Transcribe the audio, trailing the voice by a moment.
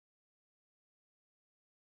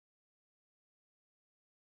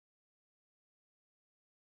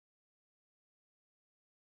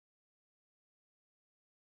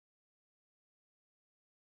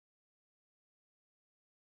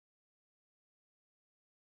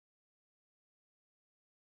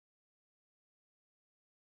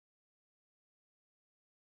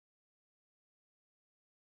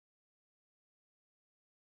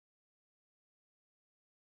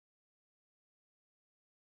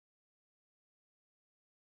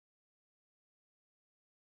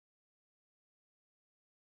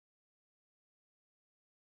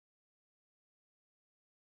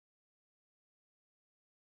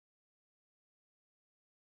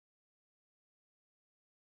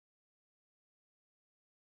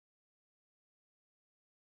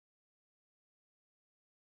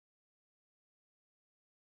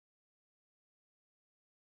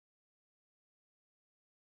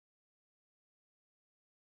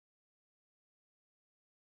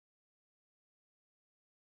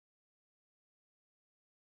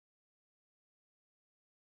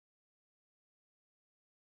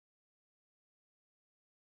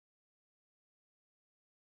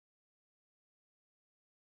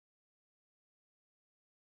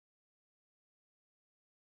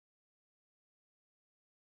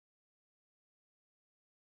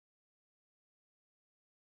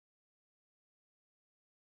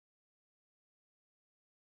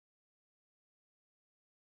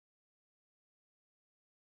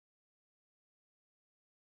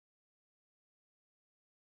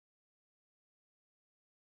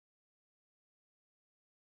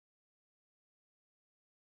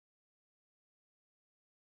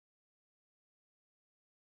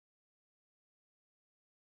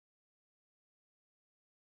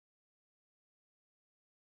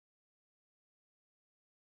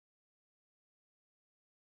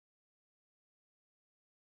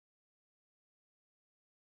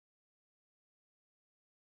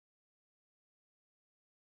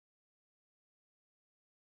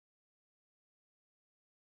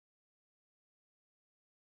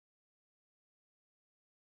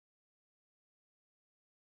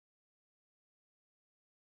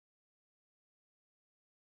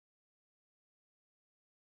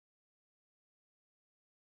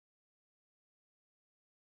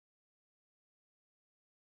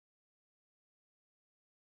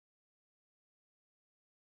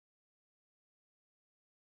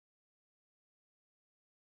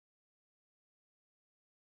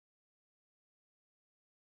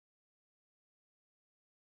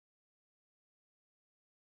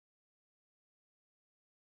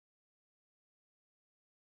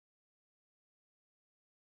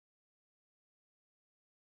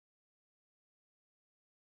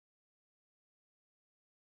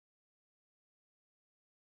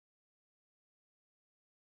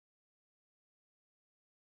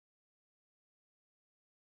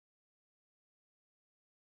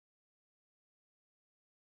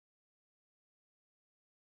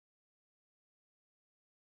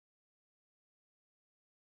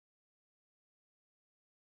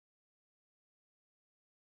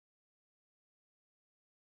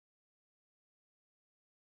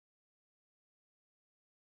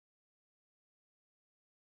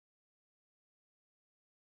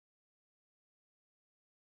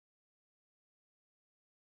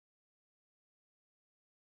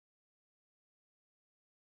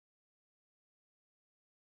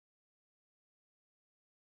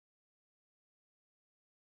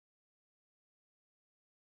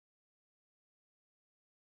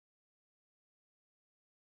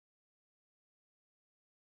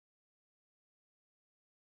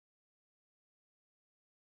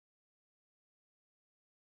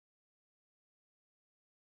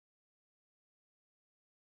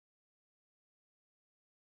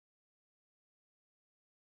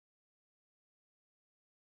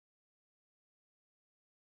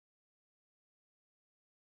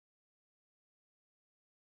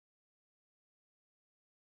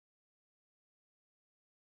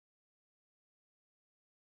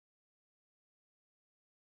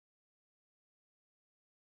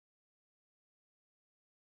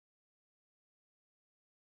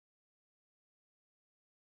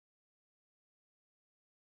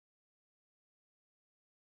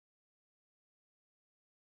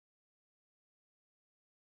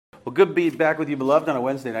Well, good to be back with you, beloved, on a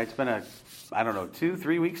Wednesday night. It's been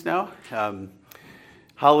 2-3 weeks now.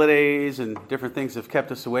 Holidays and different things have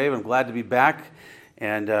kept us away, but I'm glad to be back.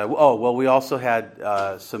 And, we also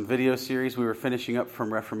had some video series we were finishing up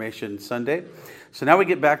from Reformation Sunday. So now we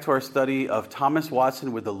get back to our study of Thomas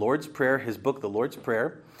Watson with the Lord's Prayer, his book, The Lord's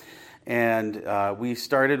Prayer. And we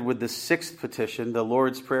started with the sixth petition, the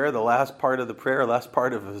Lord's Prayer, the last part of the prayer, last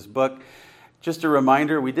part of his book. Just a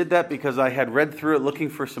reminder, we did that because I had read through it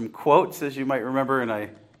looking for some quotes, as you might remember, and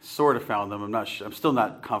I sort of found them. I'm still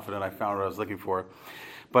not confident I found what I was looking for.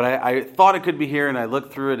 But I thought it could be here, and I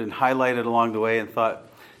looked through it and highlighted along the way and thought,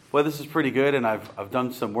 well, this is pretty good, and I've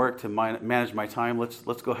done some work to manage my time.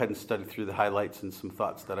 Let's go ahead and study through the highlights and some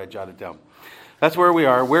thoughts that I jotted down. That's where we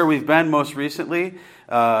are. Where we've been most recently,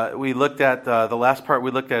 we looked at, the last part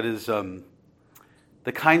we looked at is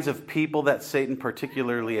the kinds of people that Satan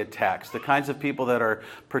particularly attacks, the kinds of people that are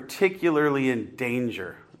particularly in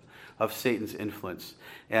danger of Satan's influence.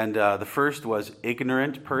 And the first was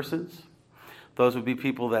ignorant persons. Those would be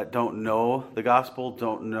people that don't know the gospel,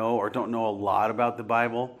 don't know a lot about the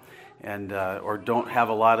Bible, and or don't have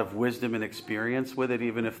a lot of wisdom and experience with it,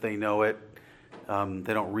 even if they know it.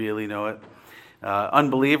 They don't really know it.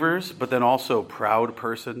 Unbelievers, but then also proud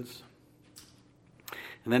persons.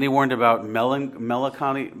 And then he warned about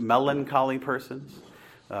melancholy persons.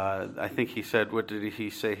 I think he said, what did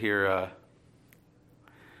he say here?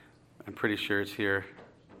 I'm pretty sure it's here.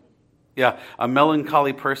 Yeah, a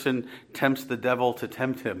melancholy person tempts the devil to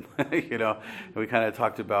tempt him. We kind of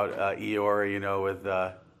talked about Eeyore, with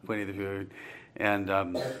Winnie the Pooh. And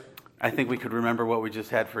I think we could remember what we just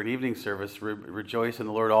had for an evening service. Rejoice in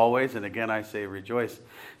the Lord always. And again, I say rejoice,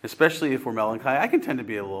 especially if we're melancholy. I can tend to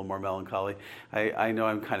be a little more melancholy. I know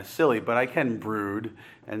I'm kind of silly, but I can brood.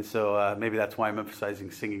 And so maybe that's why I'm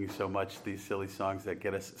emphasizing singing so much, these silly songs that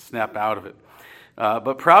get us snap out of it.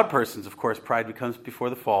 But proud persons, of course, pride becomes before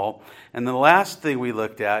the fall. And the last thing we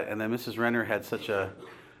looked at, and then Mrs. Renner had such a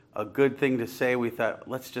good thing to say, we thought,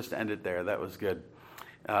 let's just end it there. That was good.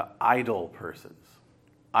 Idle persons.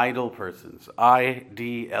 Idle persons.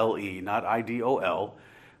 I-D-L-E, not I-D-O-L.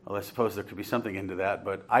 Well, I suppose there could be something into that,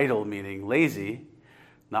 but idle meaning lazy,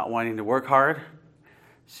 not wanting to work hard,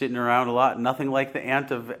 sitting around a lot, nothing like the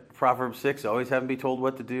ant of Proverbs 6, always having to be told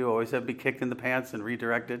what to do, always have to be kicked in the pants and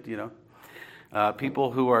redirected,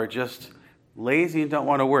 people who are just lazy and don't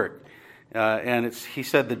want to work. He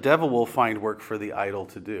said the devil will find work for the idle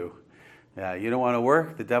to do. You don't want to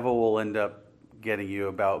work, the devil will end up getting you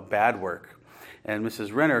about bad work. And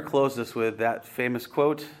Mrs. Renner closed us with that famous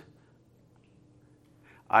quote,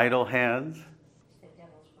 idle hands. The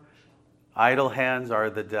devil's workshop. Idle hands are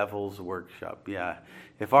the devil's workshop. Yeah.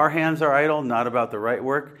 If our hands are idle, not about the right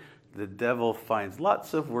work, the devil finds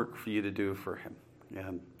lots of work for you to do for him.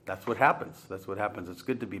 And that's what happens. It's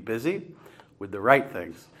good to be busy with the right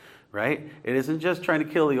things, right? It isn't just trying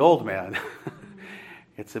to kill the old man.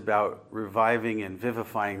 It's about reviving and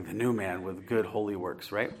vivifying the new man with good holy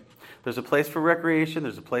works, right? There's a place for recreation.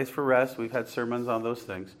 There's a place for rest. We've had sermons on those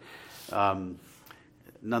things.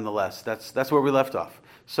 Nonetheless, that's where we left off.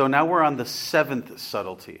 So now we're on the seventh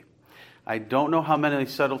subtlety. I don't know how many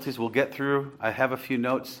subtleties we'll get through. I have a few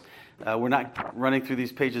notes. We're not running through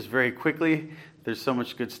these pages very quickly. There's so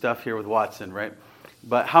much good stuff here with Watson, right?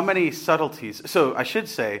 But how many subtleties? So I should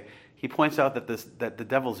say, he points out that the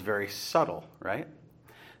devil's very subtle, right?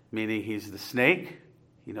 Meaning he's the snake.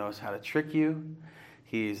 He knows how to trick you.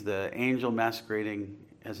 He's the angel masquerading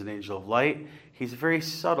as an angel of light. He's very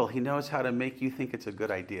subtle. He knows how to make you think it's a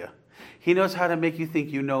good idea. He knows how to make you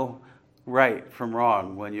think you know right from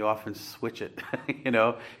wrong when you often switch it.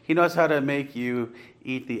 He knows how to make you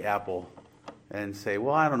eat the apple and say,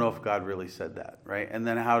 well, I don't know if God really said that, right? And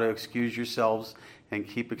then how to excuse yourselves and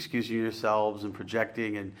keep excusing yourselves and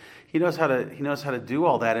projecting. And he knows how to do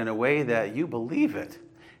all that in a way that you believe it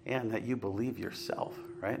and that you believe yourself,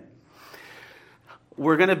 right?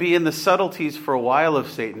 We're going to be in the subtleties for a while of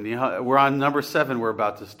Satan. We're on number 7 we're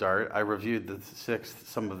about to start. I reviewed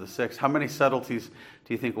some of the six. How many subtleties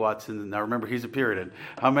do you think Watson, now remember he's a Puritan,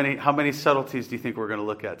 how many subtleties do you think we're going to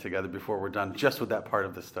look at together before we're done just with that part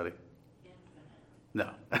of the study? No.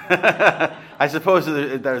 I suppose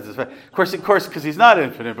there's of course, because he's not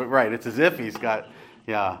infinite, but right, it's as if he's got,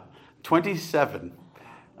 27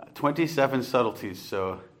 subtleties,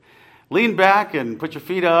 so lean back and put your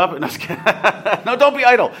feet up. No, don't be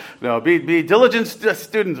idle. No, be diligent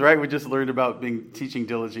students, right? We just learned about teaching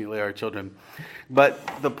diligently our children.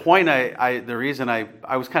 But the point, the reason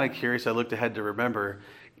I was kind of curious, I looked ahead to remember,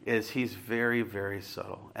 is he's very, very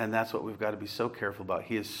subtle. And that's what we've got to be so careful about.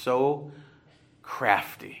 He is so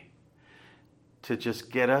crafty to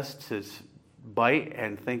just get us to bite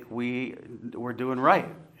and think we're doing right,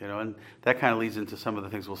 and that kind of leads into some of the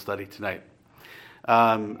things we'll study tonight.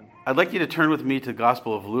 I'd like you to turn with me to the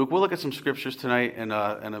Gospel of Luke. We'll look at some scriptures tonight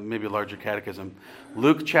and maybe a larger catechism.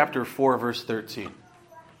 Luke chapter 4, verse 13.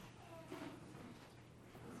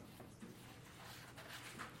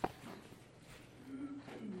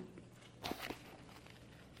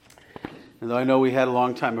 And though I know we had a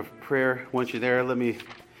long time of prayer, once you're there, let me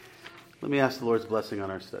ask the Lord's blessing on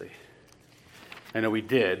our study. I know we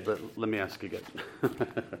did, but let me ask again.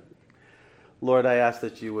 Lord, I ask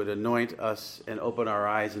that you would anoint us and open our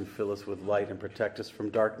eyes and fill us with light and protect us from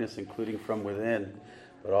darkness, including from within,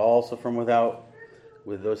 but also from without,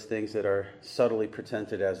 with those things that are subtly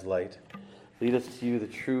pretended as light. Lead us to you, the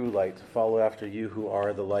true light, to follow after you who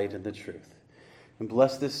are the light and the truth. And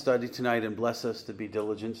bless this study tonight and bless us to be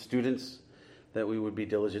diligent students, that we would be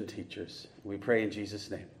diligent teachers. We pray in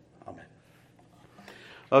Jesus' name. Amen.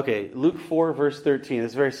 Okay, Luke 4, verse 13.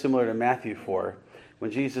 It's very similar to Matthew 4. When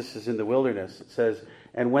Jesus is in the wilderness, it says,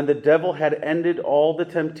 "And when the devil had ended all the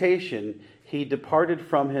temptation, he departed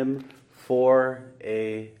from him for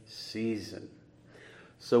a season."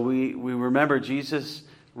 So we remember Jesus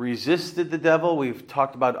resisted the devil. We've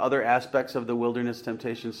talked about other aspects of the wilderness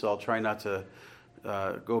temptation, so I'll try not to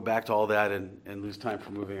go back to all that and lose time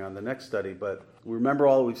for moving on to the next study. But remember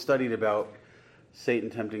all we've studied about Satan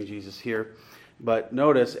tempting Jesus here. But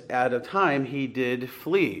notice, at a time, he did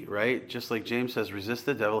flee, right? Just like James says, resist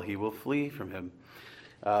the devil, he will flee from him.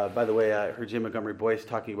 By the way, I heard Jim Montgomery Boyce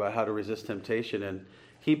talking about how to resist temptation, and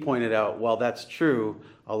he pointed out, while that's true,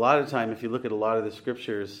 a lot of time, if you look at a lot of the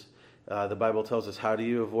scriptures, the Bible tells us, how do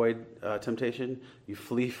you avoid temptation? You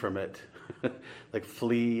flee from it. Like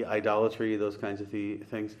flee, idolatry, those kinds of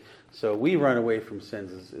things. So we run away from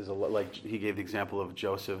sins is a lot, like he gave the example of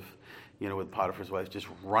Joseph, with Potiphar's wife. Just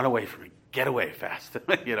run away from it. Get away fast,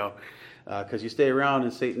 because you stay around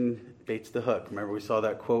and Satan baits the hook. Remember, we saw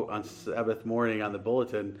that quote on Sabbath morning on the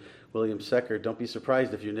bulletin, William Secker, "Don't be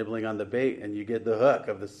surprised if you're nibbling on the bait and you get the hook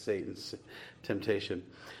of the Satan's temptation."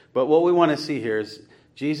 But what we want to see here is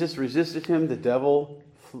Jesus resisted him, the devil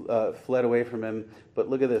fled away from him, but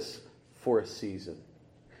look at this, for a season.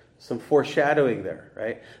 Some foreshadowing there,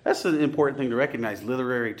 right? That's an important thing to recognize,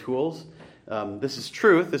 literary tools. This is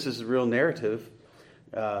truth, this is a real narrative,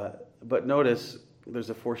 but notice there's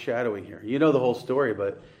a foreshadowing here. You know the whole story,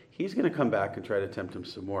 but he's going to come back and try to tempt him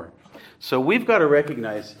some more. So we've got to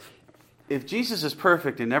recognize, if Jesus is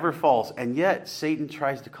perfect and never falls, and yet Satan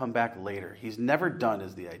tries to come back later, he's never done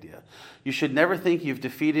is the idea. You should never think you've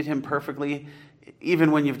defeated him perfectly,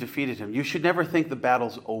 even when you've defeated him. You should never think the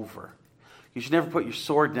battle's over. You should never put your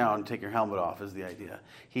sword down and take your helmet off is the idea.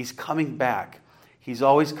 He's coming back. He's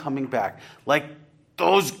always coming back. Like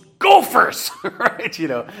those gophers, right?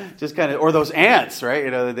 Just kind of, or those ants,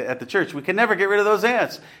 right? At the church, we can never get rid of those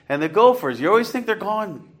ants. And the gophers, you always think they're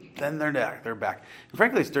gone, then they're back. And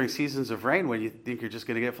frankly, it's during seasons of rain when you think you're just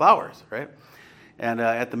going to get flowers, right? And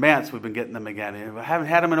at the manse, we've been getting them again. And I haven't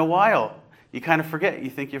had them in a while. You kind of forget. You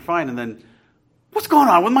think you're fine. And then, what's going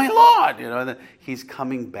on with my Lord? And then he's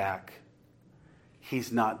coming back.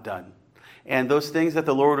 He's not done. And those things that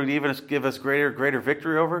the Lord would even give us greater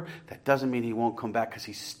victory over, that doesn't mean he won't come back, because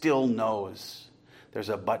he still knows there's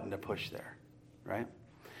a button to push there, right?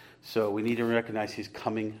 So we need to recognize he's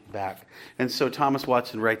coming back. And so Thomas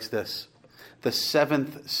Watson writes this: the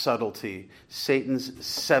seventh subtlety, Satan's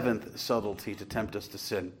seventh subtlety to tempt us to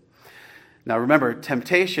sin. Now remember,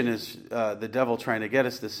 temptation is the devil trying to get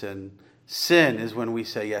us to sin. Sin is when we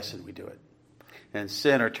say yes and we do it. And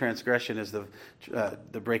sin or transgression is the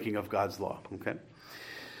breaking of God's law. Okay.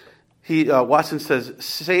 Watson says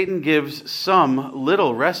Satan gives some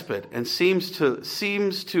little respite and seems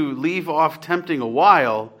to leave off tempting a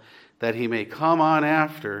while, that he may come on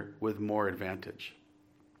after with more advantage.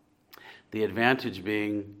 The advantage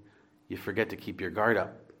being you forget to keep your guard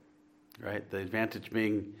up, right? The advantage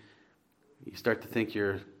being you start to think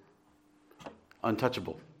you're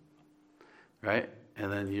untouchable, right?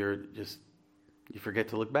 And then you forget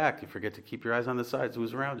to look back. You forget to keep your eyes on the sides,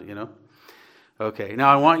 who's around you, Okay, now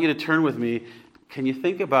I want you to turn with me. Can you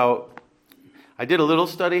think about, I did a little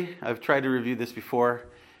study. I've tried to review this before,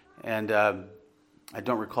 and I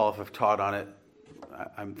don't recall if I've taught on it.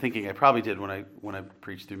 I'm thinking I probably did when I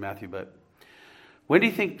preached through Matthew, but when do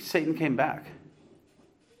you think Satan came back?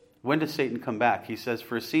 When does Satan come back? He says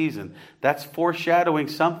for a season. That's foreshadowing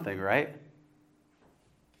something, right?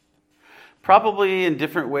 Probably in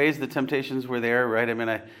different ways the temptations were there, right? I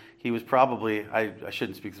mean, he was probably, I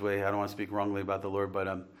shouldn't speak this way, I don't want to speak wrongly about the Lord,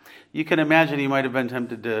 but you can imagine he might have been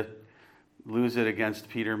tempted to lose it against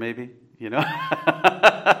Peter, maybe,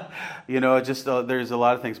 Just there's a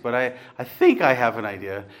lot of things. But I think I have an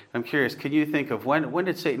idea. I'm curious. Can you think of when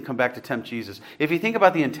did Satan come back to tempt Jesus? If you think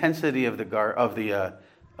about the intensity of the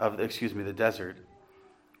desert,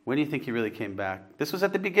 when do you think he really came back? This was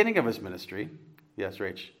at the beginning of his ministry. Yes,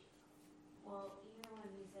 Rach. Well, even when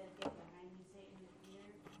he said, "Get behind me, Satan," to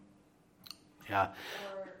Peter. Yeah.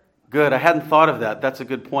 Good. I hadn't thought of that. That's a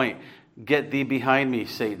good point. Get thee behind me,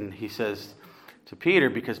 Satan, he says to Peter,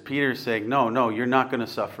 because Peter's saying, no, you're not going to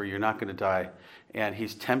suffer. You're not going to die. And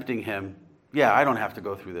he's tempting him. Yeah, I don't have to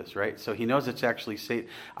go through this, right? So he knows it's actually Satan.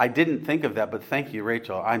 I didn't think of that, but thank you,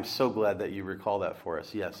 Rachel. I'm so glad that you recall that for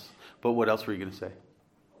us. Yes. But what else were you going to say?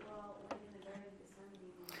 Well, in the Garden of Gethsemane, he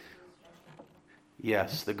was struggling.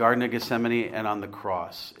 Yes, the Garden of Gethsemane and on the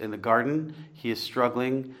cross. In the garden, he is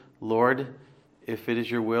struggling. Lord, if it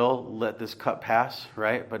is your will, let this cup pass,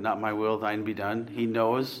 right? But not my will, thine be done. He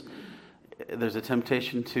knows there's a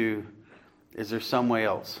temptation to, is there some way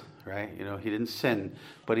else, right? He didn't sin,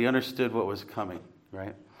 but he understood what was coming,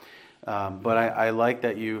 right? But I like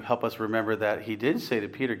that you help us remember that he did say to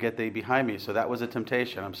Peter, get thee behind me. So that was a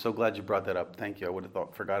temptation. I'm so glad you brought that up. Thank you. I would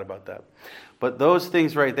have forgot about that. But those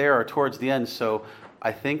things right there are towards the end. So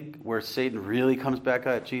I think where Satan really comes back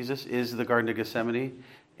at Jesus is the Garden of Gethsemane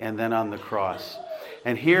and then on the cross.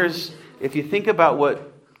 And if you think about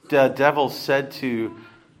what the devil said to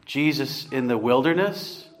Jesus in the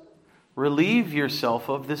wilderness, relieve yourself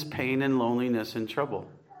of this pain and loneliness and trouble.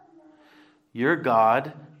 You're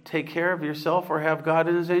God. Take care of yourself, or have God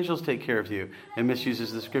and his angels take care of you. And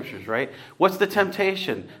misuses the scriptures, right? What's the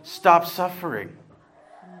temptation? Stop suffering.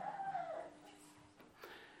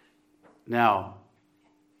 Now,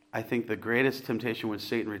 I think the greatest temptation when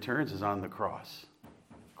Satan returns is on the cross.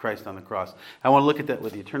 Christ on the cross. I want to look at that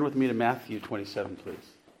with you. Turn with me to Matthew 27, please.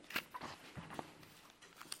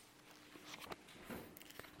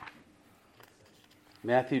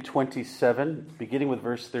 Matthew 27, beginning with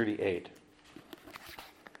verse 38.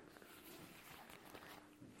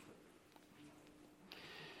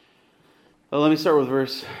 Well, let me start with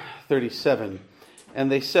verse 37.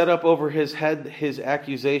 And they set up over his head his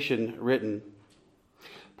accusation written.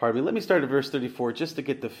 Pardon me. Let me start at verse 34 just to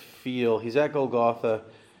get the feel. He's at Golgotha.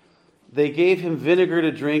 They gave him vinegar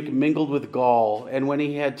to drink mingled with gall, and when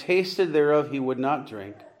he had tasted thereof, he would not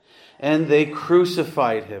drink. And they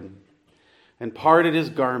crucified him and parted his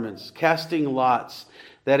garments, casting lots,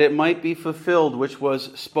 that it might be fulfilled which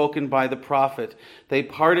was spoken by the prophet. They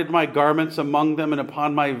parted my garments among them, and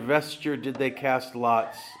upon my vesture did they cast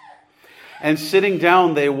lots. And sitting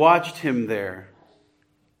down, they watched him there,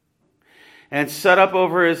 and set up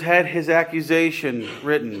over his head his accusation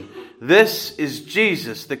written, This is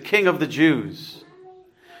Jesus, the King of the Jews.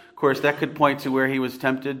 Of course, that could point to where he was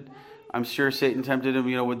tempted. I'm sure Satan tempted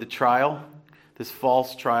him, with the trial, this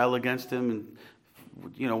false trial against him. And,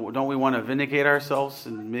 don't we want to vindicate ourselves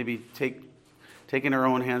and maybe take in our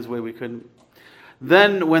own hands the way we couldn't?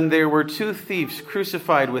 Then when there were two thieves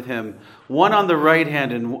crucified with him, one on the right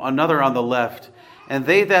hand and another on the left, and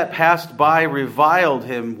they that passed by reviled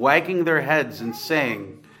him, wagging their heads and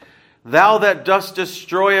saying, Thou that dost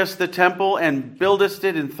destroy us the temple and buildest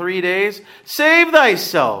it in 3 days, save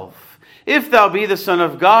thyself. If thou be the Son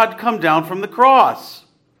of God, come down from the cross.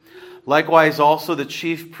 Likewise also the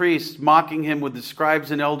chief priests, mocking him with the scribes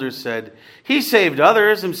and elders, said, He saved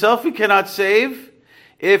others, himself he cannot save.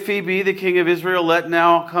 If he be the King of Israel, let him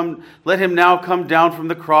now come down from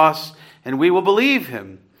the cross, and we will believe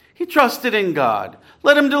him. He trusted in God.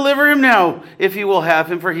 Let him deliver him now, if he will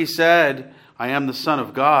have him, for he said, I am the Son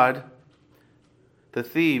of God. The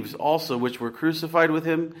thieves also, which were crucified with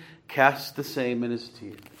him, cast the same in his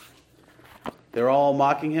teeth. They're all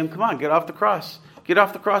mocking him. Come on, get off the cross. Get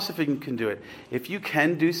off the cross if you can do it. If you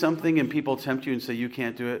can do something and people tempt you and say you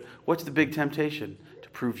can't do it, what's the big temptation? To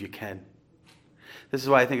prove you can. This is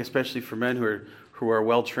why I think, especially for men who are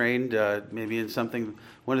well trained, maybe in something,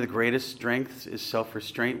 one of the greatest strengths is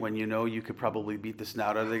self-restraint. When you know you could probably beat the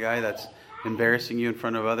snout out of the guy that's embarrassing you in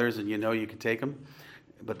front of others, and you know you could take him,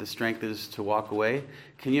 but the strength is to walk away.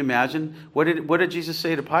 Can you imagine? What did Jesus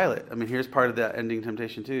say to Pilate? I mean, here's part of that ending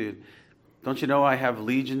temptation too. Don't you know I have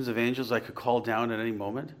legions of angels I could call down at any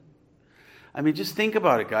moment? I mean, just think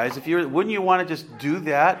about it, guys. Wouldn't you want to just do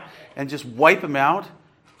that and just wipe him out?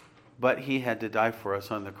 But he had to die for us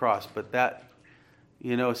on the cross. But that,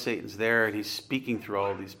 Satan's there and he's speaking through all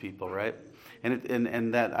of these people, right?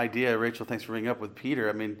 And that idea, Rachel, thanks for bringing up with Peter.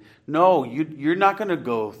 I mean, no, you're not going to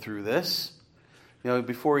go through this.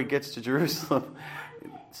 Before he gets to Jerusalem,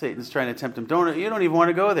 Satan's trying to tempt him. You don't even want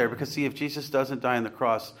to go there, because see, if Jesus doesn't die on the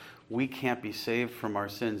cross, we can't be saved from our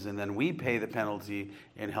sins, and then we pay the penalty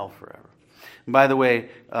in hell forever. And by the way,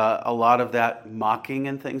 a lot of that mocking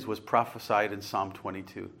and things was prophesied in Psalm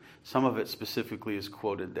 22. Some of it specifically is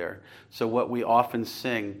quoted there. So what we often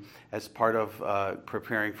sing as part of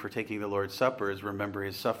preparing for taking the Lord's Supper is remember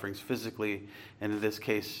his sufferings physically, and in this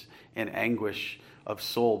case, in anguish of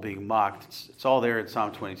soul being mocked. It's all there in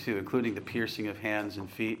Psalm 22, including the piercing of hands and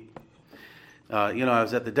feet. I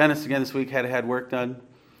was at the dentist again this week, had work done,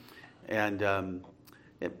 and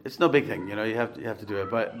it's no big thing. You have to do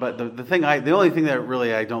it. But the only thing that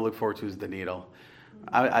really I don't look forward to is the needle.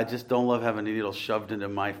 I just don't love having a needle shoved into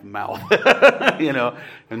my mouth,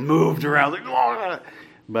 and moved around like. Oh!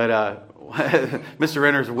 But Mr.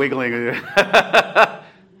 Renner's wiggling.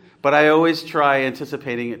 But I always try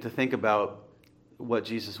anticipating it to think about what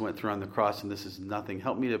Jesus went through on the cross, and this is nothing.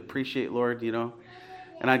 Help me to appreciate, Lord, And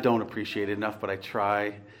I don't appreciate it enough, but I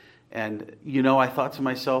try. And, I thought to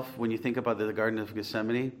myself, when you think about the Garden of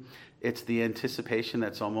Gethsemane, it's the anticipation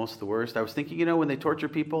that's almost the worst. I was thinking, when they torture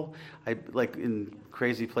people, like in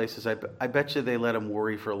crazy places, I bet you they let them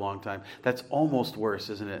worry for a long time. That's almost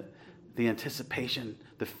worse, isn't it? The anticipation,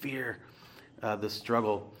 the fear, the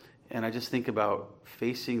struggle. And I just think about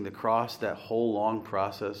facing the cross, that whole long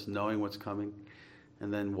process, knowing what's coming,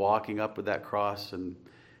 and then walking up with that cross and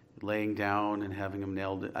laying down and having him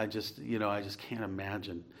nailed. I just can't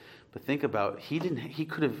imagine. But think about, he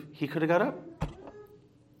could have got up.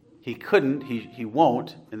 He couldn't, he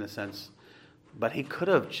won't in a sense, but he could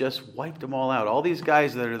have just wiped them all out. All these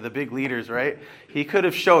guys that are the big leaders, right? He could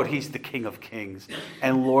have showed he's the King of Kings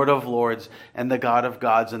and Lord of Lords and the God of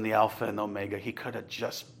gods and the Alpha and the Omega. He could have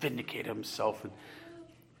just vindicated himself.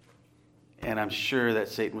 And I'm sure that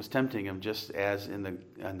Satan was tempting him just as in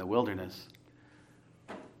the wilderness.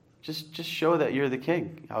 Just show that you're the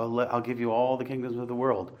king. I'll give you all the kingdoms of the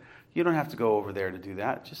world. You don't have to go over there to do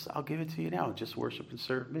that. I'll give it to you now. Just worship and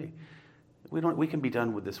serve me. We can be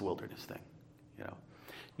done with this wilderness thing.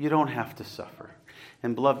 You don't have to suffer.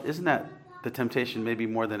 And beloved, isn't that the temptation maybe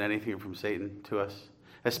more than anything from Satan to us?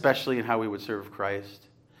 Especially in how we would serve Christ.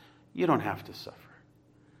 You don't have to suffer.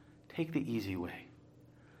 Take the easy way.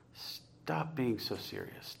 Stop being so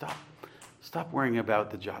serious. Stop worrying about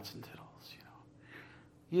the jots and tittles.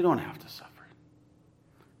 You don't have to suffer.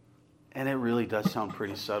 And it really does sound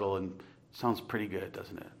pretty subtle and sounds pretty good,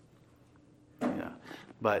 doesn't it? Yeah.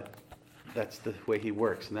 But that's the way he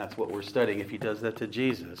works, and that's what we're studying. If he does that to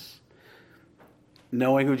Jesus,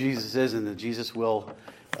 knowing who Jesus is and that Jesus will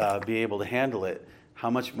be able to handle it, how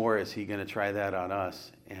much more is he going to try that on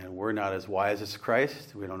us? And we're not as wise as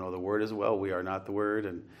Christ. We don't know the Word as well. We are not the Word.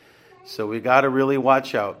 And so we got to really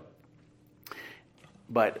watch out.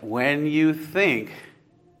 But when you think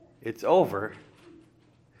it's over,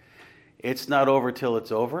 it's not over till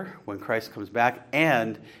it's over when Christ comes back,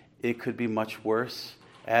 and it could be much worse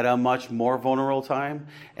at a much more vulnerable time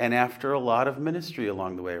and after a lot of ministry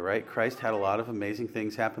along the way, right? Christ had a lot of amazing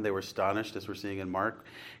things happen. They were astonished, as we're seeing in Mark,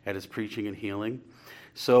 at his preaching and healing.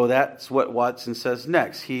 So that's what Watson says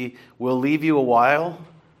next. He will leave you a while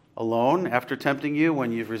alone after tempting you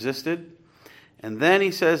when you've resisted. And then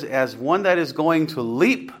he says, as one that is going to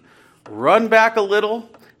leap, run back a little,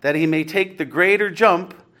 that he may take the greater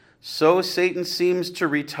jump, so Satan seems to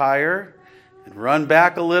retire and run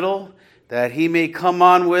back a little, that he may come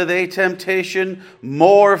on with a temptation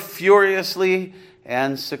more furiously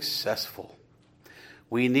and successful.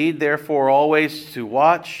 We need, therefore, always to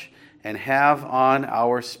watch and have on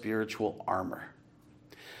our spiritual armor.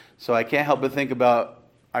 So I can't help but think about,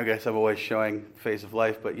 I guess I'm always showing Phase of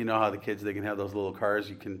Life, but you know how the kids, they can have those little cars.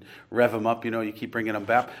 You can rev them up, you keep bringing them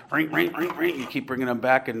back. You keep bringing them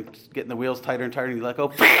back and getting the wheels tighter and tighter, and you let go,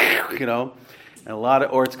 And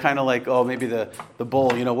or it's kind of like, maybe the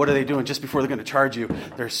bull, what are they doing just before they're going to charge you?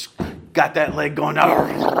 They're got that leg going,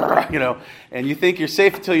 and you think you're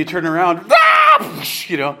safe until you turn around,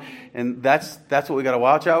 and that's what we got to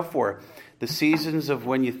watch out for. The seasons of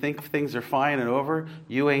when you think things are fine and over,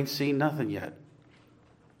 you ain't seen nothing yet.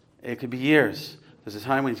 It could be years. There's a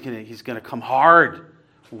time when he's gonna come hard,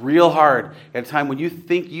 real hard, at a time when you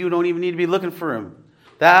think you don't even need to be looking for him.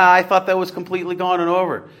 I thought that was completely gone and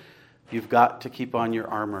over. You've got to keep on your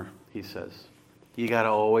armor, he says. You got to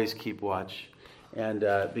always keep watch, and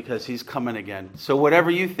because he's coming again. So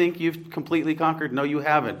whatever you think you've completely conquered, no, you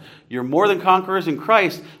haven't. You're more than conquerors in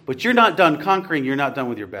Christ, but you're not done conquering. You're not done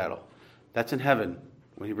with your battle. That's in heaven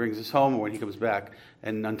when he brings us home or when he comes back.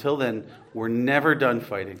 And until then, we're never done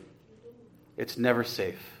fighting. It's never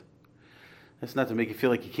safe. It's not to make you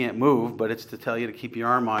feel like you can't move, but it's to tell you to keep your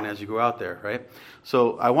arm on as you go out there, right?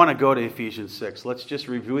 So I want to go to Ephesians 6. Let's just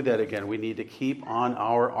review that again. We need to keep on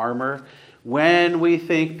our armor when we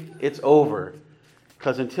think it's over.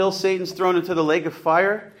 Because until Satan's thrown into the lake of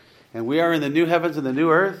fire and we are in the new heavens and the new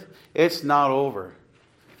earth, it's not over.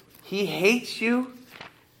 He hates you.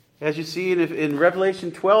 As you see in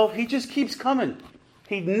Revelation 12, he just keeps coming.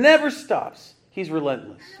 He never stops. He's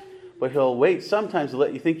relentless. But he'll wait sometimes to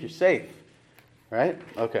let you think you're safe. Right?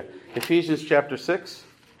 Okay. Ephesians chapter 6.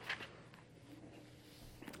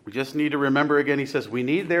 We just need to remember again, he says, we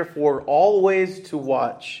need therefore always to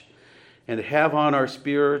watch and have on our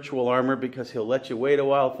spiritual armor, because he'll let you wait a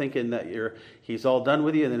while thinking that he's all done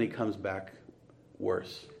with you, and then he comes back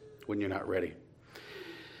worse when you're not ready.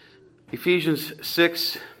 Ephesians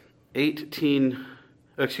 6, 10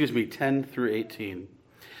 through 18.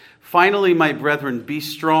 Finally, my brethren, be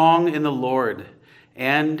strong in the Lord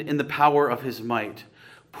and in the power of his might.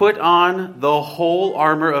 Put on the whole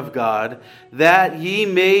armor of God, that ye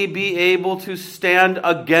may be able to stand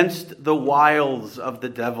against the wiles of the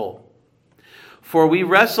devil. For we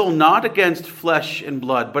wrestle not against flesh and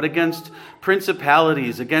blood, but against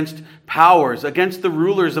principalities, against powers, against the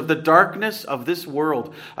rulers of the darkness of this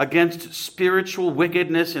world, against spiritual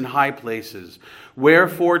wickedness in high places.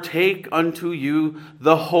 Wherefore take unto you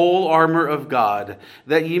the whole armor of God,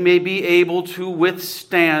 that ye may be able to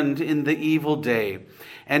withstand in the evil day.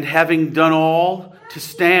 And having done all, to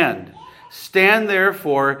stand. Stand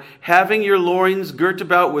therefore, having your loins girt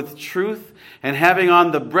about with truth, and having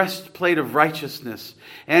on the breastplate of righteousness,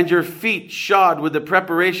 and your feet shod with the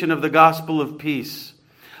preparation of the gospel of peace.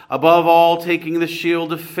 Above all, taking the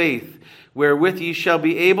shield of faith, wherewith ye shall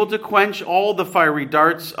be able to quench all the fiery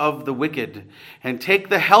darts of the wicked, and take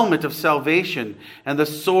the helmet of salvation, and the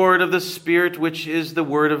sword of the Spirit, which is the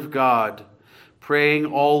word of God, praying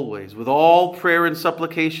always with all prayer and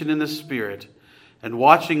supplication in the Spirit, and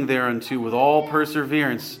watching thereunto with all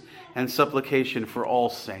perseverance and supplication for all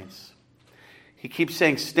saints. He keeps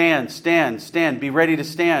saying, stand, stand, stand, be ready to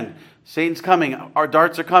stand. Satan's coming, our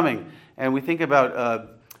darts are coming. And we think about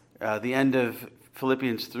the end of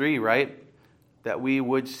Philippians 3, right? That we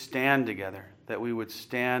would stand together, that we would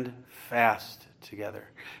stand fast together.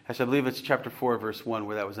 Actually, I believe it's chapter 4, verse 1,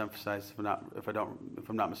 where that was emphasized, if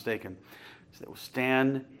I'm not mistaken. So that we'll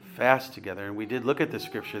stand fast together. And we did look at the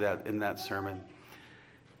scripture in that sermon.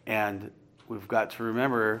 And we've got to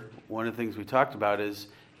remember, one of the things we talked about is,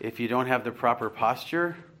 if you don't have the proper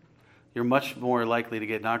posture, you're much more likely to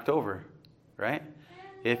get knocked over, right?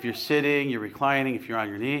 If you're sitting, you're reclining, if you're on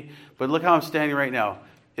your knee. But look how I'm standing right now.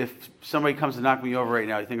 If somebody comes to knock me over right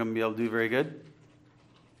now, you think I'm going to be able to do very good?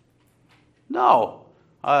 No.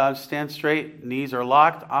 I stand straight, knees are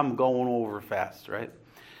locked, I'm going over fast, right?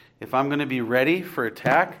 If I'm going to be ready for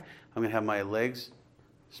attack, I'm going to have my legs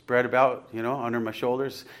spread about, under my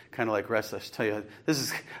shoulders, kind of like wrestling. I tell you,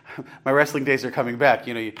 my wrestling days are coming back.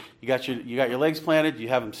 You got your legs planted, you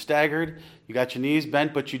have them staggered, you got your knees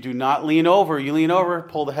bent, but you do not lean over. You lean over,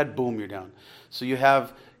 pull the head, boom, you're down. So you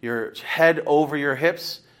have your head over your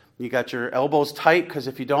hips. You got your elbows tight, because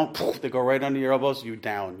if you don't, they go right under your elbows, you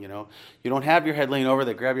down. You don't have your head laying over.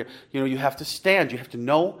 They grab you. You have to stand. You have to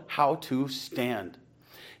know how to stand,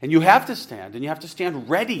 and you have to stand, and you have to stand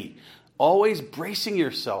ready. Always bracing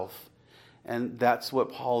yourself. And that's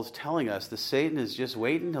what Paul's telling us. The Satan is just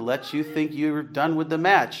waiting to let you think you're done with the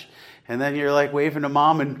match. And then you're like waving to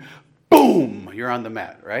mom and boom, you're on the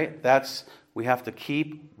mat, right? We have to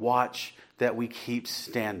keep watch that we keep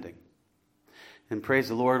standing. And praise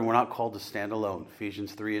the Lord, we're not called to stand alone.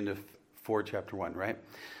 Ephesians 3 into 4, chapter 1, right?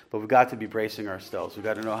 But we've got to be bracing ourselves. We've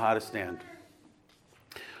got to know how to stand.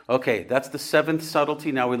 Okay, that's the seventh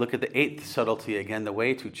subtlety. Now we look at the eighth subtlety. Again, the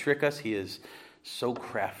way to trick us. He is so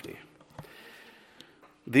crafty.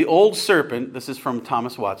 The old serpent, this is from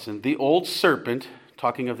Thomas Watson. The old serpent,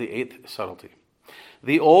 talking of the eighth subtlety.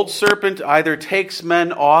 The old serpent either takes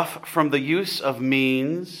men off from the use of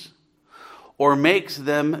means or makes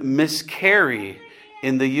them miscarry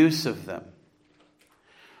in the use of them.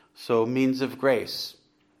 So means of grace,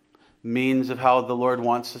 means of how the Lord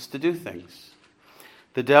wants us to do things.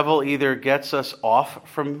 The devil either gets us off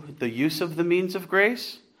from the use of the means of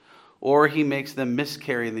grace, or he makes them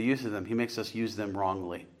miscarry in the use of them. He makes us use them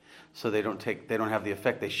wrongly, so they don't have the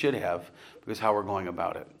effect they should have, because how we're going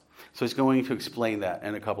about it. So he's going to explain that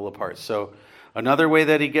in a couple of parts. So another way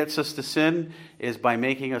that he gets us to sin is by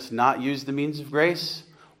making us not use the means of grace,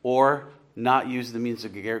 or not use the means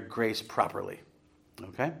of grace properly.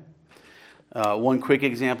 Okay? One quick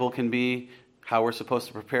example can be how we're supposed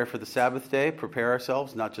to prepare for the Sabbath day, prepare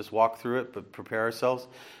ourselves, not just walk through it, but prepare ourselves,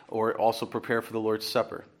 or also prepare for the Lord's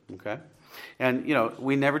Supper. Okay? And,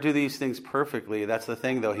 we never do these things perfectly. That's the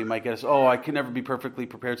thing, though. He might get us, I can never be perfectly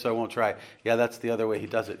prepared, so I won't try. Yeah, that's the other way he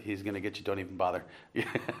does it. He's going to get you, don't even bother.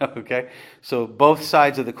 Okay? So both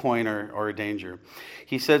sides of the coin are a danger.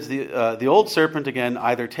 He says the old serpent, again,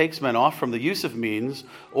 either takes men off from the use of means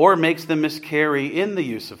or makes them miscarry in the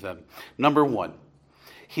use of them. Number one,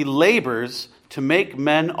 he labors to make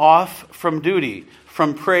men off from duty,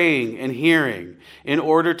 from praying and hearing, in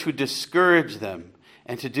order to discourage them.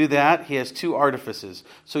 And to do that, he has two artifices.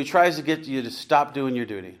 So he tries to get you to stop doing your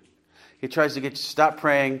duty. He tries to get you to stop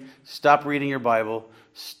praying, stop reading your Bible,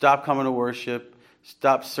 stop coming to worship,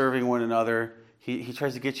 stop serving one another. He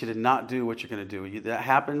tries to get you to not do what you're going to do. That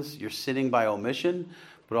happens, you're sinning by omission,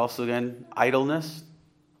 but also, again, idleness.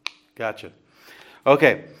 Gotcha.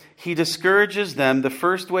 Okay, he discourages them. The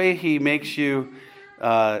first way he makes you,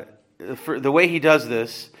 the way he does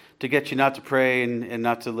this, to get you not to pray and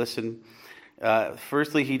not to listen,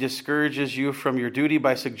 firstly, he discourages you from your duty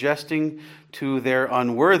by suggesting to their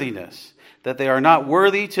unworthiness that they are not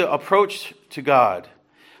worthy to approach to God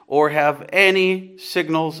or have any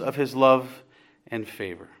signals of his love and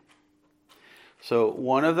favor. So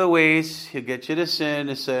one of the ways he'll get you to sin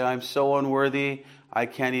is say, I'm so unworthy, I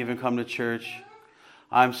can't even come to church.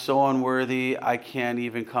 I'm so unworthy, I can't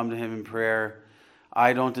even come to him in prayer.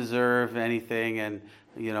 I don't deserve anything, and,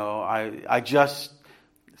 I just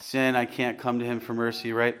sin, I can't come to him for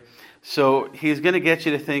mercy, right? So he's going to get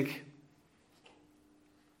you to think,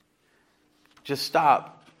 just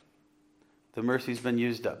stop. The mercy's been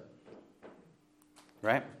used up,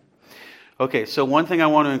 right? Okay, so one thing I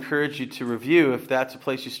want to encourage you to review, if that's a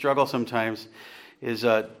place you struggle sometimes, is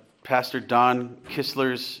Pastor Don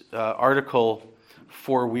Kistler's article,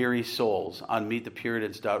 For Weary Souls, on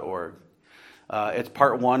meetthepuritans.org. It's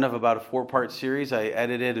part one of about a 4-part series. I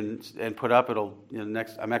edited and put up. It'll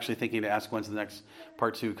next. I'm actually thinking to ask when's the next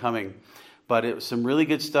part 2 coming. But it was some really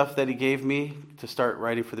good stuff that he gave me to start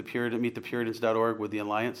writing for meetthepuritans.org with the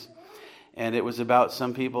Alliance. And it was about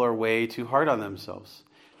some people are way too hard on themselves.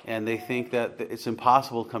 And they think that it's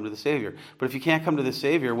impossible to come to the Savior. But if you can't come to the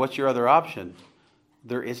Savior, what's your other option?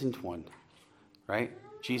 There isn't one, right?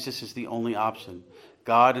 Jesus is the only option.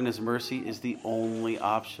 God in his mercy is the only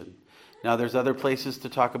option. Now, there's other places to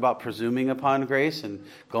talk about presuming upon grace and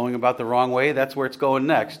going about the wrong way. That's where it's going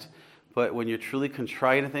next. But when you're truly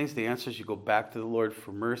contrite in things, the answer is you go back to the Lord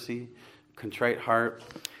for mercy, contrite heart,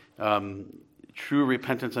 true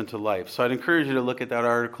repentance unto life. So I'd encourage you to look at that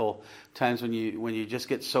article times when you just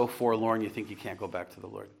get so forlorn you think you can't go back to the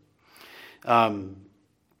Lord. And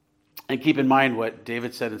keep in mind what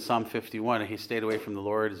David said in Psalm 51. He stayed away from the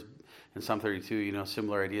Lord. In Psalm 32,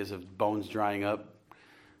 similar ideas of bones drying up.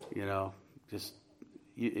 If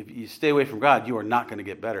you stay away from God, you are not going to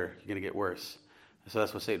get better. You're going to get worse. So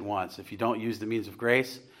that's what Satan wants. If you don't use the means of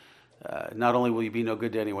grace, not only will you be no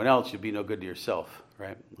good to anyone else, you'll be no good to yourself,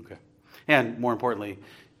 right? Okay. And more importantly,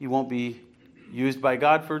 you won't be used by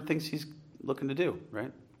God for things he's looking to do,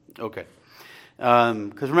 right? Okay.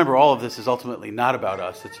 Because remember, all of this is ultimately not about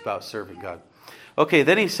us. It's about serving God. Okay,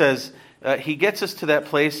 then he says, he gets us to that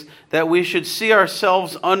place that we should see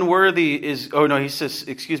ourselves unworthy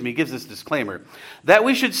he gives this disclaimer. That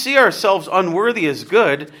we should see ourselves unworthy is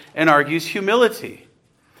good and argues humility.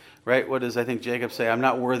 Right? What does, I think, Jacob say? I'm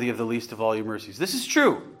not worthy of the least of all your mercies. This is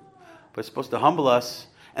true, but it's supposed to humble us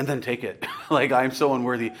and then take it. Like, I'm so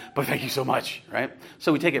unworthy, but thank you so much, right?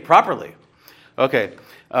 So we take it properly. Okay,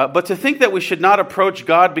 but to think that we should not approach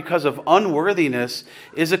God because of unworthiness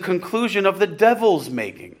is a conclusion of the devil's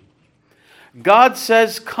making. God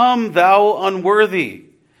says, "Come, thou unworthy."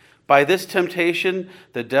 By this temptation,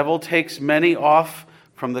 the devil takes many off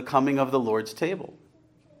from the coming of the Lord's table.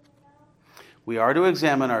 We are to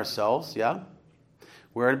examine ourselves, yeah?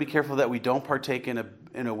 We are to be careful that we don't partake in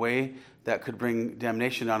a way that could bring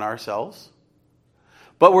damnation on ourselves.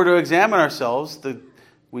 But we're to examine ourselves,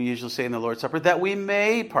 we usually say in the Lord's Supper, that we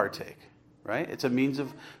may partake, right? It's a means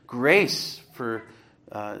of grace for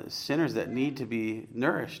sinners that need to be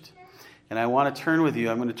nourished. And I want to turn with you.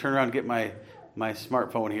 I'm going to turn around and get my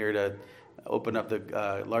smartphone here to open up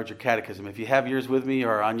the larger catechism. If you have yours with me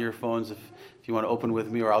or on your phones, if you want to open with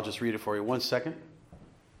me, or I'll just read it for you. 1 second.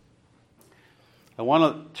 I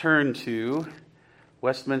want to turn to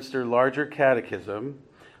Westminster Larger Catechism,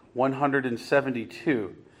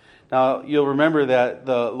 172. Now, you'll remember that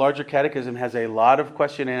the Larger Catechism has a lot of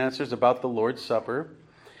question and answers about the Lord's Supper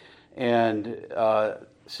and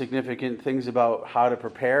significant things about how to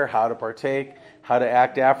prepare, how to partake, how to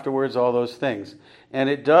act afterwards, all those things. And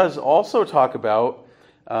it does also talk about,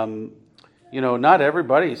 not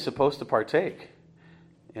everybody is supposed to partake.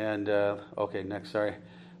 And, next, sorry.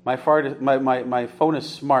 My phone is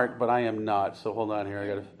smart, but I am not. So hold on here. I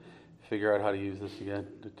got to figure out how to use this again.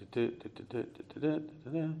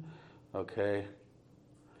 Okay.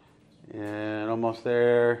 And almost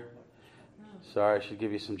there. Sorry, I should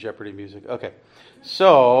give you some Jeopardy music. Okay.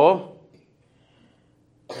 So,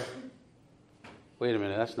 wait a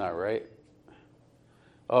minute. That's not right.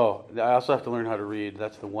 Oh, I also have to learn how to read.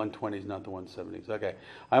 That's the 120s, not the 170s. Okay.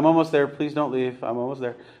 I'm almost there. Please don't leave. I'm almost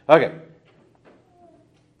there. Okay.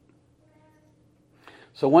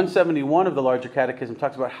 So 171 of the Larger Catechism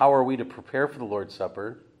talks about how are we to prepare for the Lord's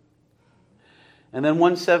Supper. And then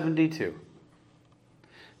 172.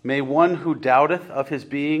 May one who doubteth of his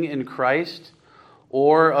being in Christ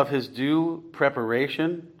or of his due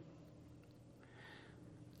preparation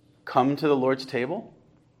come to the Lord's table.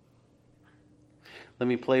 Let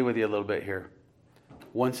me play with you a little bit here.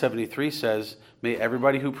 173 says, may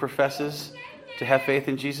everybody who professes to have faith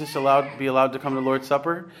in Jesus be allowed to come to the Lord's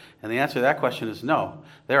Supper? And the answer to that question is no.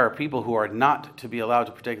 There are people who are not to be allowed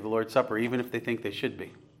to partake of the Lord's Supper, even if they think they should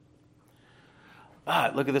be.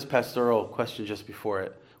 Look at this pastoral question just before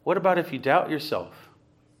it. What about if you doubt yourself?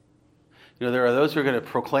 You know, there are those who are going to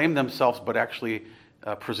proclaim themselves but actually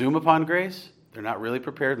presume upon grace. They're not really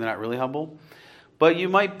prepared. They're not really humble. But you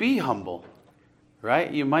might be humble,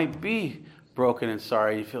 right? You might be broken and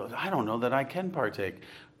sorry. You feel, I don't know that I can partake.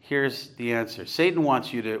 Here's the answer. Satan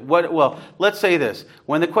wants you to... Well, let's say this.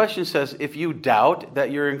 When the question says, if you doubt that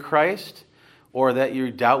you're in Christ, or that you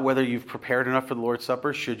doubt whether you've prepared enough for the Lord's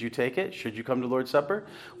Supper, should you take it? Should you come to the Lord's Supper?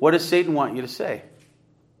 What does Satan want you to say?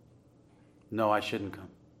 No, I shouldn't come.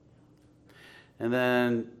 And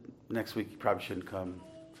then next week you probably shouldn't come.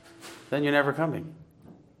 Then you're never coming,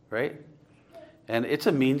 right? And it's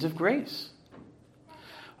a means of grace.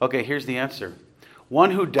 Okay, here's the answer.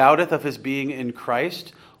 One who doubteth of his being in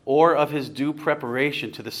Christ or of his due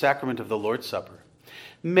preparation to the sacrament of the Lord's Supper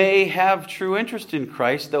may have true interest in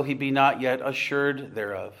Christ, though he be not yet assured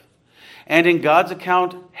thereof. And in God's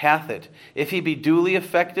account hath it, if he be duly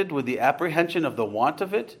affected with the apprehension of the want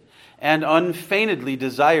of it, and unfeignedly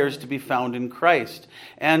desires to be found in Christ,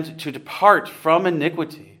 and to depart from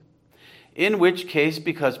iniquity. In which case,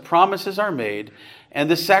 because promises are made, and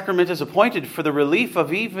the sacrament is appointed for the relief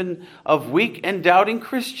of even of weak and doubting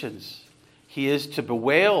Christians, he is to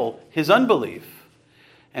bewail his unbelief,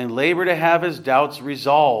 and labor to have his doubts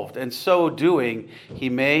resolved, and so doing, he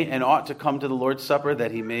may and ought to come to the Lord's Supper,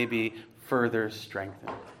 that he may be further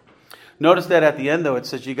strengthened. Notice that at the end, though, it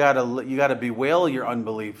says you gotta bewail your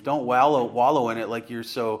unbelief. Don't wallow in it like you're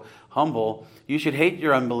so humble. You should hate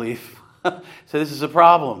your unbelief. So this is a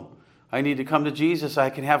problem. I need to come to Jesus.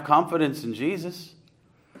 I can have confidence in Jesus.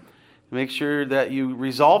 Make sure that you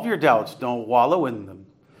resolve your doubts. Don't wallow in them.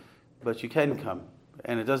 But you can come.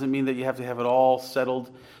 And it doesn't mean that you have to have it all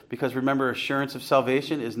settled. Because remember, assurance of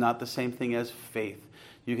salvation is not the same thing as faith.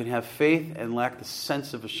 You can have faith and lack the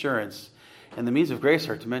sense of assurance. And the means of grace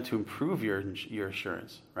are meant to improve your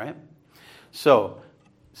assurance, right? So,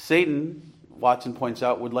 Satan, Watson points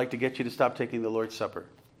out, would like to get you to stop taking the Lord's Supper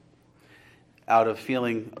out of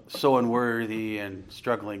feeling so unworthy and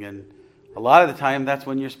struggling. And a lot of the time, that's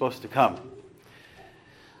when you're supposed to come.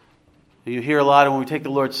 You hear a lot of when we take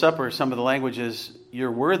the Lord's Supper, some of the language is,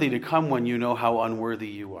 you're worthy to come when you know how unworthy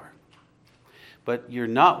you are. But you're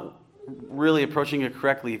not really approaching it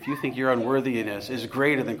correctly if you think your unworthiness is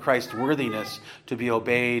greater than Christ's worthiness to be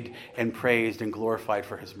obeyed and praised and glorified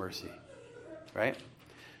for his mercy. Right?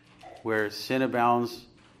 Where sin abounds,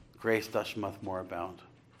 grace doth much more abound.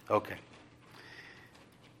 Okay.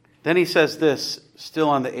 Then he says this, still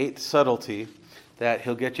on the eighth subtlety, that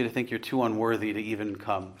he'll get you to think you're too unworthy to even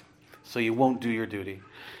come. So you won't do your duty.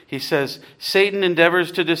 He says, Satan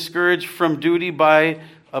endeavors to discourage from duty by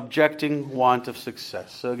objecting want of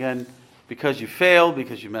success. So again, because you fail,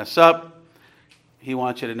 because you mess up, he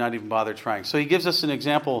wants you to not even bother trying. So he gives us an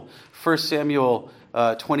example, 1 Samuel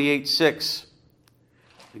 28:6.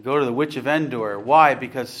 You go to the witch of Endor. Why?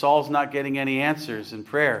 Because Saul's not getting any answers in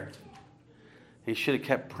prayer. He should have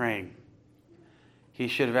kept praying. He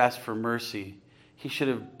should have asked for mercy. He should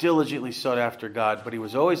have diligently sought after God, but he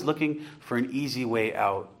was always looking for an easy way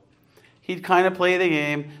out. He'd kind of play the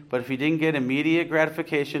game, but if he didn't get immediate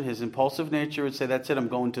gratification, his impulsive nature would say, that's it, I'm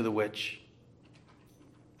going to the witch.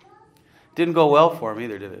 Didn't go well for him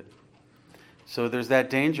either, did it? So there's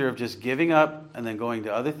that danger of just giving up and then going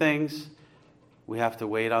to other things. We have to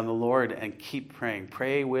wait on the Lord and keep praying.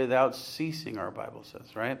 Pray without ceasing, our Bible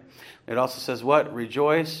says, right? It also says what?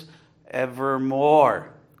 Rejoice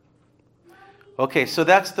evermore. Okay, so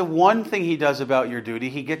that's the one thing he does about your duty.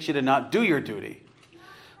 He gets you to not do your duty.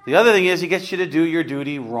 The other thing is he gets you to do your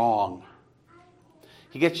duty wrong.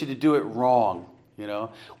 He gets you to do it wrong. You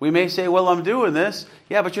know, we may say, well, I'm doing this.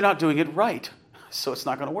 Yeah, but you're not doing it right. So it's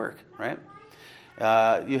not going to work, right?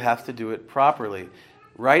 You have to do it properly.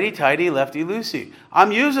 Righty-tighty, lefty-loosey.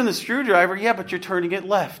 I'm using the screwdriver. Yeah, but you're turning it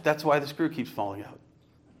left. That's why the screw keeps falling out,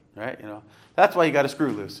 right? You know, that's why you got to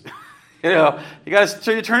screw loose. You know, you got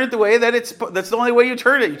to turn it the way that's the only way you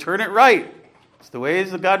turn it. You turn it right. It's the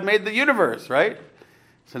ways that God made the universe, right?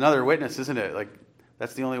 It's another witness, isn't it? Like,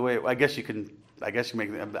 that's the only way. I guess you make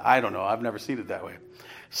it. I don't know. I've never seen it that way.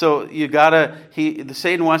 So the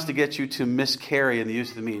Satan wants to get you to miscarry in the use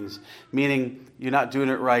of the means, meaning you're not doing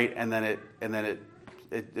it right, and then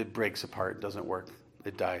it breaks apart. It doesn't work.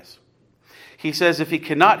 It dies. He says if he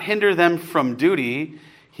cannot hinder them from duty,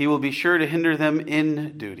 he will be sure to hinder them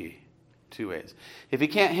in duty. Two ways. If he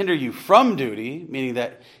can't hinder you from duty, meaning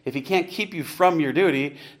that if he can't keep you from your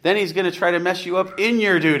duty, then he's going to try to mess you up in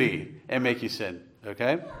your duty and make you sin.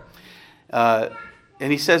 Okay? And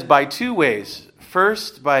he says by two ways.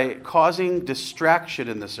 First, by causing distraction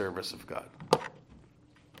in the service of God.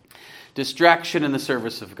 Distraction in the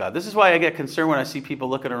service of God. This is why I get concerned when I see people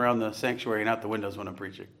looking around the sanctuary and out the windows when I'm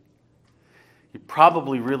preaching. You're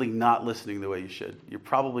probably really not listening the way you should. You're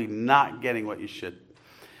probably not getting what you should.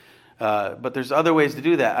 But there's other ways to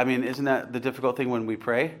do that. I mean, isn't that the difficult thing when we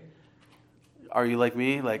pray? Are you like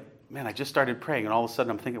me? Like, man, I just started praying, and all of a sudden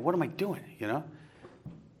I'm thinking, what am I doing? You know?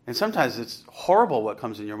 And sometimes it's horrible what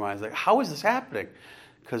comes in your mind. It's like, how is this happening?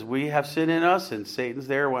 Because we have sin in us, and Satan's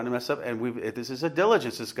there wanting to mess up, and this is a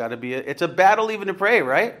diligence. It's got to be it's a battle even to pray,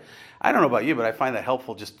 right? I don't know about you, but I find that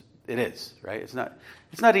helpful. It is, right? It's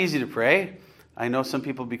not easy to pray. I know some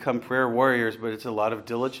people become prayer warriors, but it's a lot of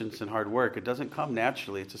diligence and hard work. It doesn't come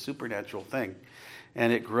naturally. It's a supernatural thing.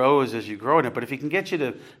 And it grows as you grow in it. But if he can get you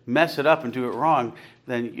to mess it up and do it wrong,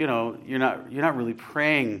 then you're not really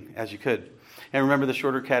praying as you could. And remember, the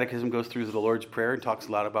Shorter Catechism goes through the Lord's Prayer and talks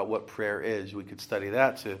a lot about what prayer is. We could study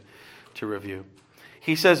that to review.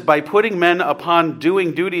 He says, by putting men upon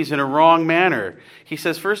doing duties in a wrong manner. He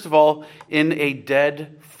says, first of all, in a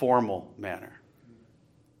dead, formal manner.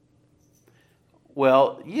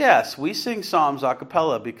 Well, yes, we sing psalms a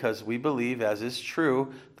cappella because we believe, as is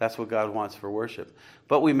true, that's what God wants for worship.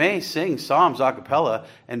 But we may sing psalms a cappella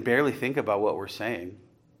and barely think about what we're saying,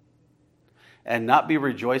 and not be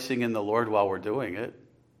rejoicing in the Lord while we're doing it.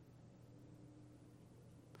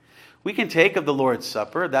 We can take of the Lord's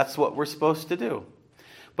Supper. That's what we're supposed to do.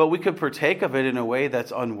 But we could partake of it in a way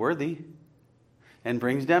that's unworthy and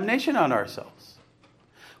brings damnation on ourselves.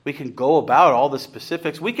 We can go about all the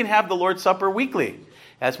specifics. We can have the Lord's Supper weekly,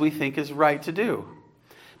 as we think is right to do.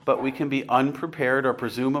 But we can be unprepared or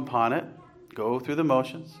presume upon it, go through the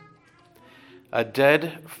motions. A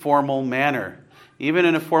dead, formal manner. Even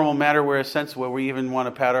in a formal manner where we even want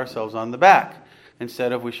to pat ourselves on the back,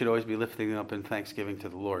 instead of we should always be lifting up in thanksgiving to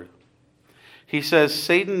the Lord. He says,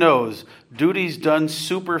 Satan knows duties done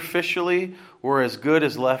superficially were as good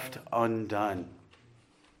as left undone.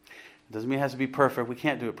 It doesn't mean it has to be perfect. We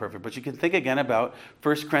can't do it perfect. But you can think again about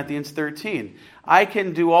 1 Corinthians 13. I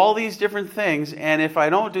can do all these different things, and if I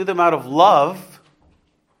don't do them out of love,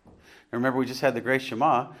 remember we just had the Grace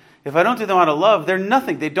Shema, if I don't do them out of love, they're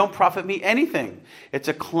nothing. They don't profit me anything. It's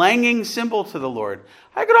a clanging cymbal to the Lord.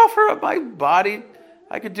 I could offer up my body.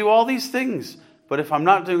 I could do all these things. But if I'm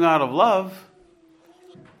not doing it out of love,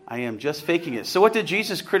 I am just faking it. So what did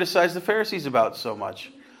Jesus criticize the Pharisees about so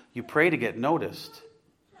much? You pray to get noticed.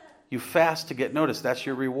 You fast to get noticed. That's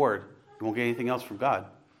your reward. You won't get anything else from God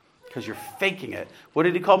because you're faking it. What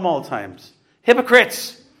did he call them all the times?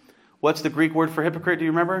 Hypocrites. What's the Greek word for hypocrite? Do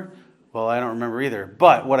you remember? Well, I don't remember either.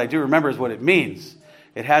 But what I do remember is what it means.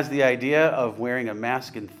 It has the idea of wearing a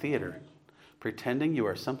mask in theater, pretending you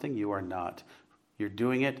are something you are not. You're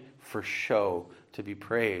doing it for show, to be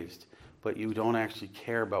praised, but you don't actually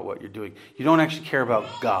care about what you're doing. You don't actually care about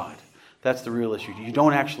God. That's the real issue. You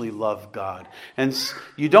don't actually love God. And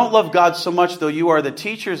you don't love God so much, though you are the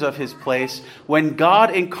teachers of his place. When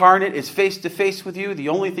God incarnate is face to face with you, the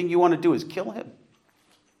only thing you want to do is kill him.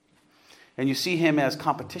 And you see him as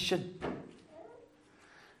competition.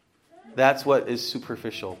 That's what is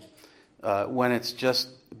superficial, when it's just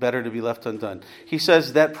better to be left undone. He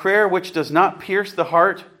says that prayer which does not pierce the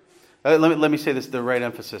heart, let me say this, the right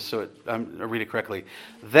emphasis, so I read it correctly.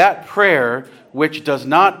 That prayer which does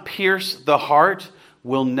not pierce the heart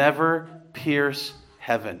will never pierce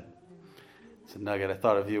heaven. It's a nugget I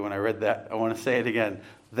thought of you when I read that. I want to say it again.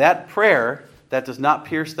 That prayer that does not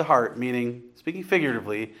pierce the heart, meaning, speaking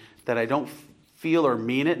figuratively, that I don't feel or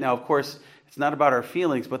mean it. Now, of course, it's not about our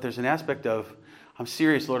feelings, but there's an aspect of, I'm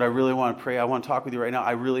serious, Lord, I really want to pray. I want to talk with you right now.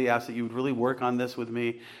 I really ask that you would really work on this with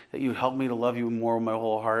me, that you would help me to love you more with my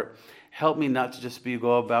whole heart. Help me not to just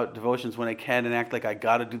go about devotions when I can and act like I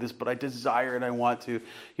got to do this, but I desire and I want to.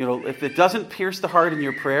 If it doesn't pierce the heart in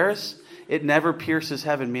your prayers, it never pierces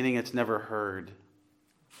heaven, meaning it's never heard.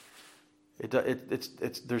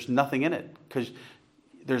 There's nothing in it, because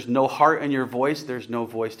there's no heart in your voice. There's no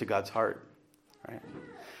voice to God's heart, right?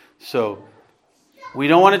 So we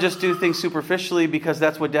don't want to just do things superficially because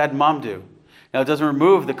that's what Dad and Mom do. Now, it doesn't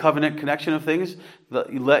remove the covenant connection of things.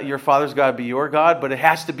 You let your father's God be your God, but it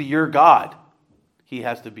has to be your God. He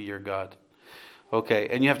has to be your God. Okay,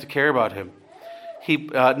 and you have to care about him.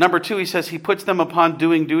 Number 2, he says he puts them upon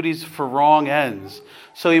doing duties for wrong ends.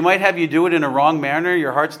 So he might have you do it in a wrong manner.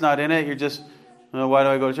 Your heart's not in it. You're just, why do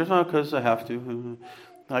I go to church? Oh, because I have to.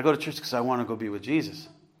 I go to church because I want to go be with Jesus.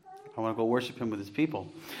 I want to go worship him with his people.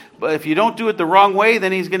 But if you don't do it the wrong way,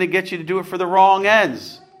 then he's going to get you to do it for the wrong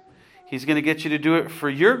ends. He's going to get you to do it for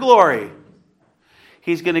your glory.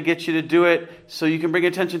 He's going to get you to do it so you can bring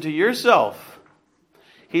attention to yourself.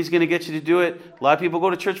 He's going to get you to do it. A lot of people go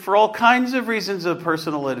to church for all kinds of reasons of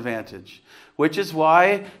personal advantage, which is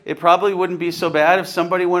why it probably wouldn't be so bad if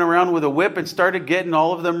somebody went around with a whip and started getting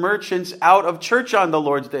all of the merchants out of church on the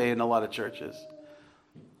Lord's Day in a lot of churches.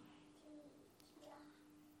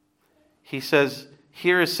 He says,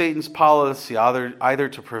 here is Satan's policy, either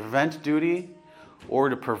to prevent duty or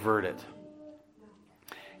to pervert it.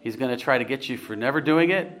 He's going to try to get you for never doing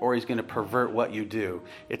it, or he's going to pervert what you do.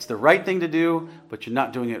 It's the right thing to do, but you're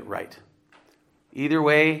not doing it right. Either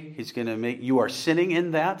way, he's going to make you are sinning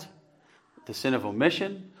in that, the sin of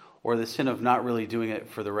omission, or the sin of not really doing it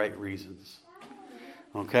for the right reasons.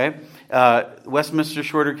 Okay? Westminster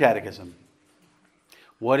Shorter Catechism.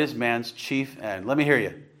 What is man's chief end? Let me hear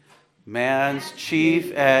you. Man's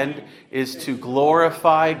chief end is to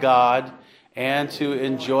glorify God and to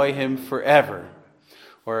enjoy him forever.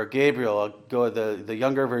 Or Gabriel, I'll go with the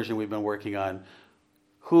younger version we've been working on.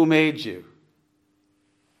 Who made you?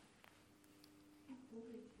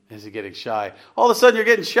 Is he getting shy? All of a sudden you're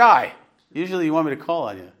getting shy. Usually you want me to call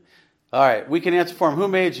on you. All right, we can answer for him. Who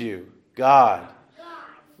made you? God.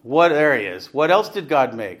 What areas? What else did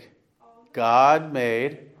God make? God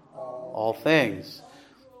made all things.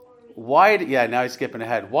 Now he's skipping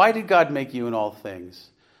ahead. Why did God make you in all things?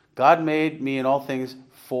 God made me in all things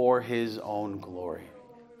for his own glory.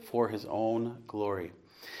 For his own glory.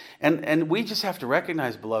 And we just have to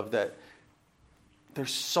recognize, beloved, that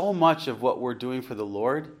there's so much of what we're doing for the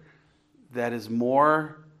Lord that is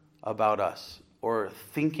more about us or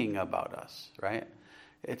thinking about us, right?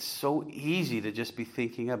 It's so easy to just be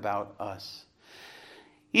thinking about us.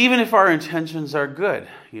 Even if our intentions are good,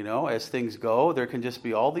 as things go, there can just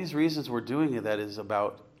be all these reasons we're doing it that is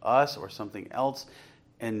about us or something else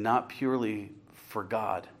and not purely for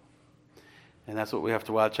God. And that's what we have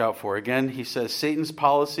to watch out for. Again, he says Satan's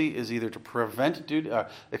policy is either to prevent duty,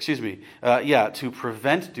 to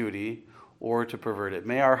prevent duty or to pervert it.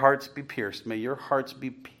 May our hearts be pierced. May your hearts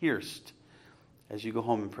be pierced as you go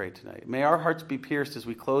home and pray tonight. May our hearts be pierced as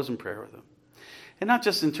we close in prayer with him. And not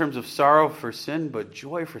just in terms of sorrow for sin, but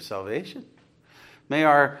joy for salvation. May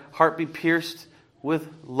our heart be pierced with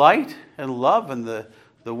light and love and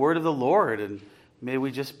the word of the Lord. And may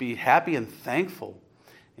we just be happy and thankful.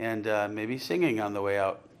 And maybe singing on the way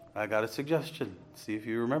out. I got a suggestion. See if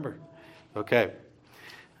you remember. Okay.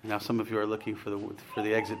 Now some of you are looking for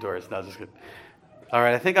the exit doors. No, just kidding. All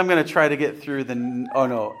right. I think I'm going to try to get through the. Oh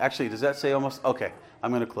no. Actually, does that say almost? Okay. I'm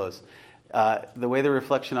going to close. The way the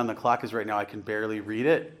reflection on the clock is right now, I can barely read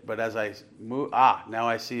it. But as I move, now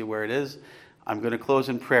I see where it is. I'm going to close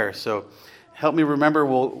in prayer. So help me remember.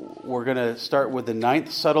 We're going to start with the 9th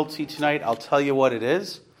subtlety tonight. I'll tell you what it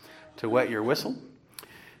is to wet your whistle.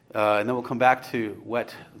 And then we'll come back to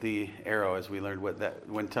wet the arrow, as we learned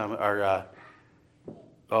William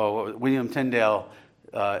Tyndale,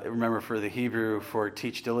 remember for the Hebrew for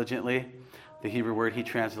teach diligently, the Hebrew word, he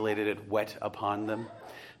translated it wet upon them.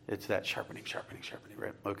 It's that sharpening,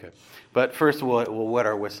 right? Okay. But first we'll wet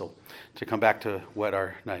our whistle to come back to wet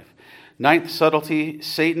our knife. 9th subtlety,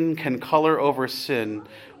 Satan can color over sin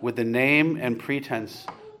with the name and pretense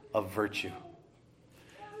of virtue.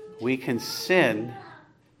 We can sin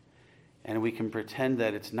and we can pretend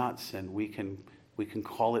that it's not sin. We can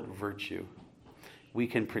call it virtue. We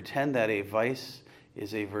can pretend that a vice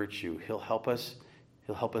is a virtue. He'll help us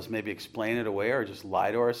maybe explain it away or just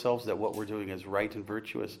lie to ourselves that what we're doing is right and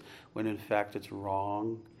virtuous when in fact it's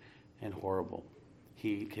wrong and horrible.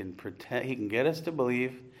 He can get us to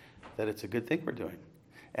believe that it's a good thing we're doing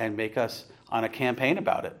and make us on a campaign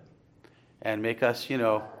about it and make us,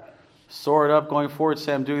 soar it up going forward,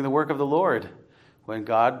 say I'm doing the work of the Lord. When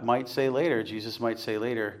God might say later, Jesus might say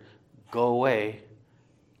later, go away,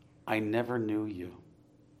 I never knew you.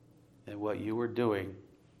 and what you were doing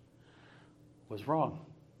was wrong.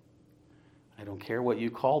 I don't care what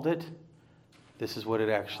you called it. This is what it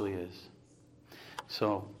actually is.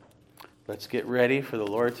 So let's get ready for the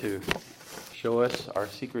Lord to show us our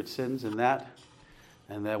secret sins in that,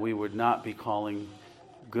 and that we would not be calling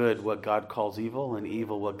good what God calls evil, and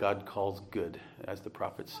evil what God calls good, as the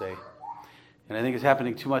prophets say. And I think it's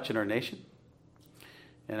happening too much in our nation,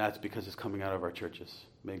 and that's because it's coming out of our churches.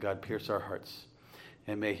 May God pierce our hearts,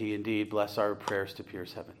 and may He indeed bless our prayers to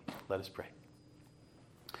pierce heaven. Let us pray.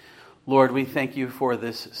 Lord, we thank you for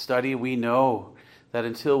this study. We know that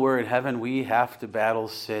until we're in heaven, we have to battle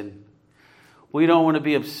sin. We don't want to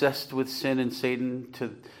be obsessed with sin and Satan,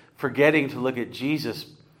 to forgetting to look at Jesus,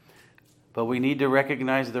 but we need to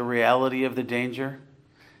recognize the reality of the danger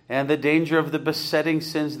and the danger of the besetting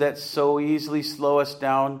sins that so easily slow us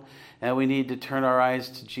down. And we need to turn our eyes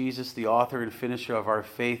to Jesus, the author and finisher of our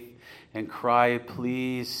faith, and cry,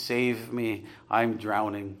 please save me, I'm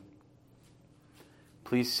drowning.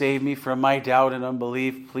 Please save me from my doubt and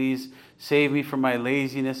unbelief. Please save me from my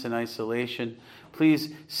laziness and isolation.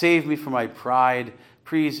 Please save me from my pride.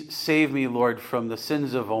 Please save me, Lord, from the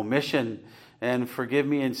sins of omission, and forgive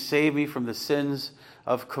me and save me from the sins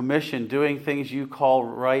of commission, doing things you call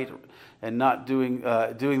right and not doing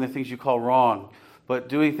the things you call wrong, but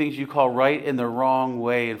doing things you call right in the wrong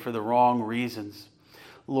way and for the wrong reasons.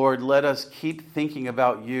 Lord, let us keep thinking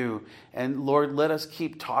about you, and Lord, let us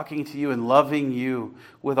keep talking to you and loving you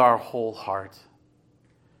with our whole heart.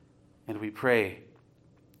 And we pray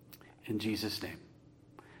in Jesus' name.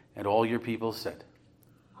 And all your people said,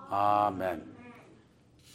 Amen.